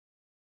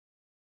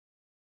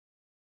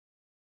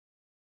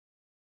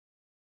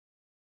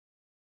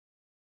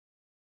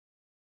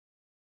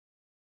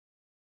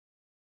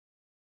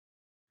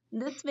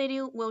This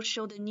video will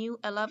show the new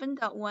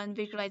 11.1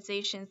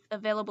 visualizations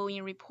available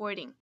in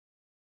reporting.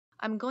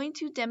 I'm going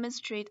to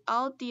demonstrate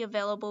all the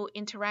available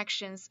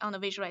interactions on the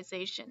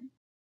visualization,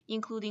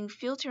 including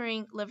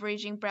filtering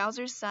leveraging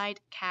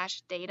browser-side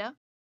cached data,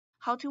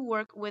 how to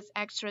work with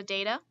extra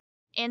data,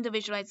 and the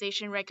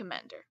visualization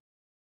recommender.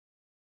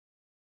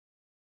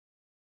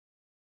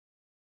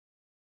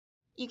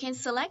 You can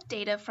select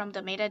data from the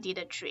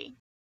metadata tree,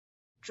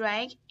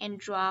 drag and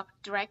drop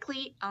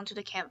directly onto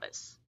the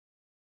canvas.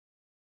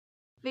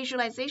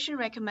 Visualization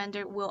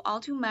Recommender will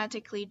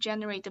automatically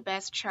generate the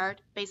best chart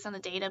based on the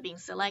data being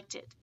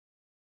selected.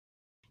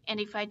 And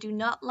if I do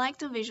not like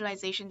the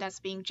visualization that's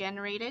being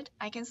generated,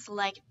 I can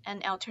select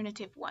an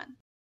alternative one.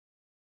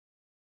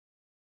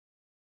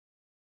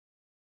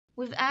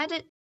 We've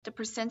added the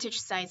percentage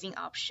sizing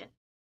option.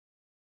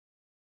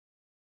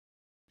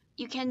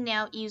 You can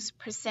now use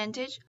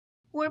percentage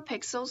or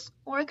pixels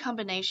or a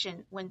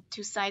combination when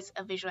to size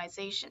a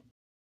visualization.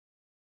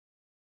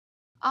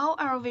 All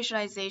our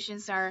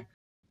visualizations are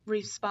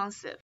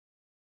responsive,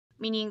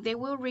 meaning they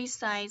will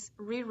resize,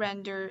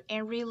 re-render,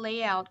 and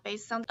re-layout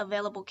based on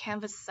available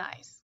canvas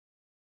size.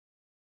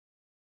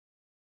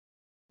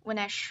 When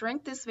I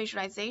shrink this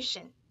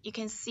visualization, you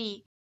can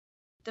see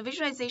the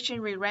visualization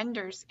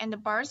re-renders and the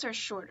bars are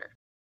shorter.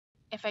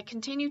 If I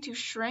continue to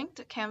shrink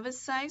the canvas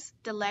size,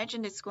 the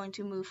legend is going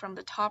to move from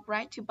the top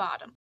right to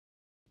bottom,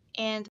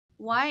 and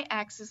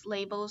y-axis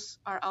labels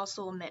are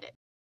also omitted.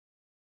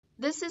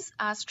 This is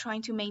us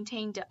trying to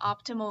maintain the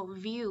optimal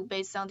view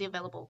based on the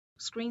available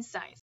screen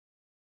size.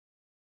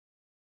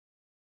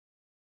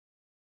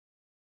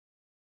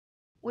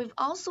 We've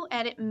also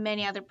added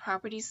many other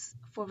properties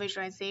for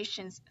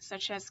visualizations,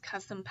 such as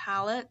custom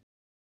palette,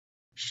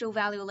 show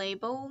value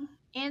label,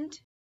 and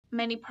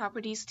many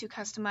properties to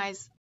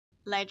customize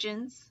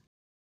legends,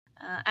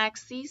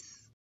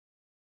 axes,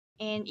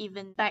 and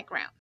even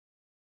background.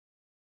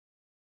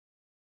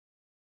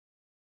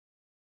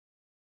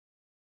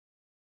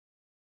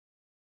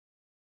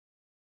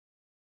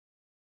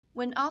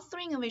 When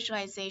authoring a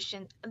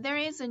visualization, there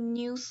is a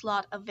new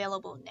slot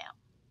available now.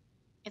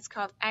 It's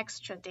called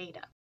Extra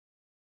Data.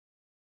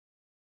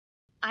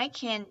 I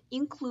can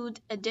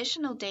include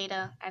additional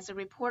data as a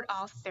report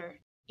author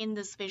in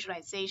this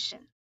visualization.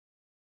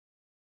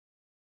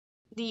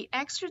 The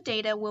extra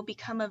data will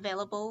become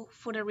available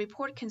for the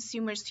report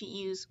consumers to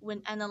use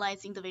when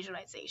analyzing the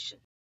visualization.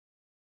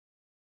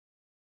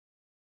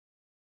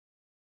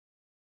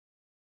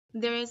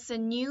 There is a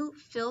new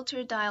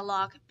filter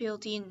dialog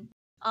built in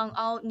on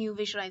all new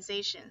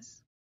visualizations.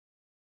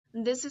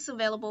 This is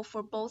available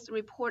for both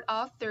report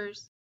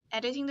authors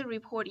editing the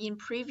report in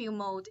preview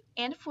mode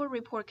and for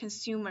report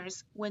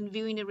consumers when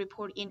viewing the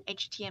report in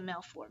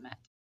HTML format.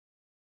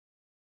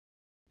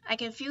 I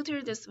can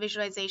filter this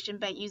visualization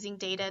by using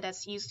data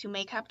that's used to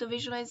make up the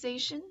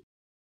visualization.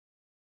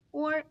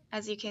 Or,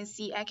 as you can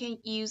see, I can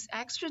use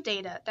extra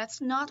data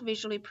that's not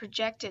visually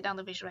projected on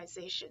the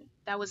visualization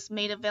that was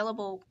made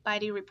available by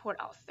the report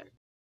author.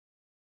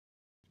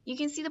 You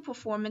can see the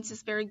performance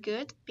is very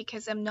good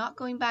because I'm not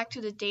going back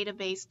to the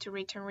database to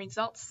return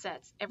result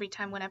sets every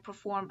time when I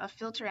perform a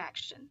filter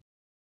action.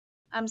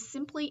 I'm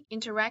simply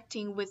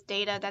interacting with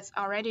data that's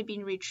already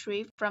been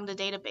retrieved from the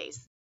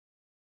database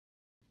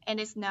and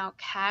is now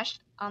cached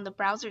on the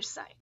browser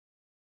side.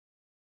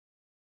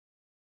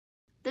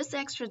 This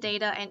extra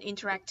data and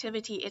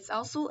interactivity is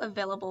also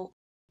available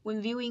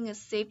when viewing a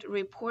saved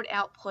report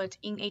output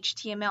in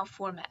HTML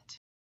format.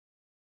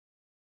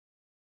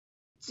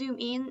 Zoom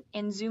in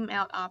and zoom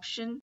out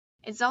option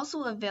is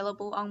also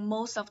available on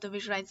most of the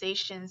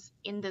visualizations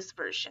in this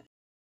version.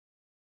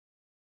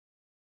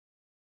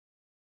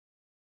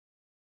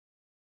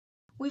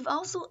 We've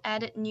also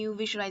added new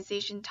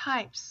visualization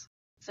types,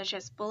 such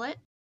as bullet,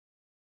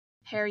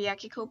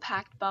 hierarchical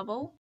packed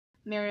bubble,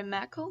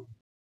 Marimekko,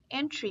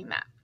 and tree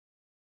map.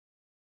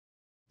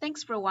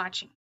 Thanks for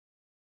watching.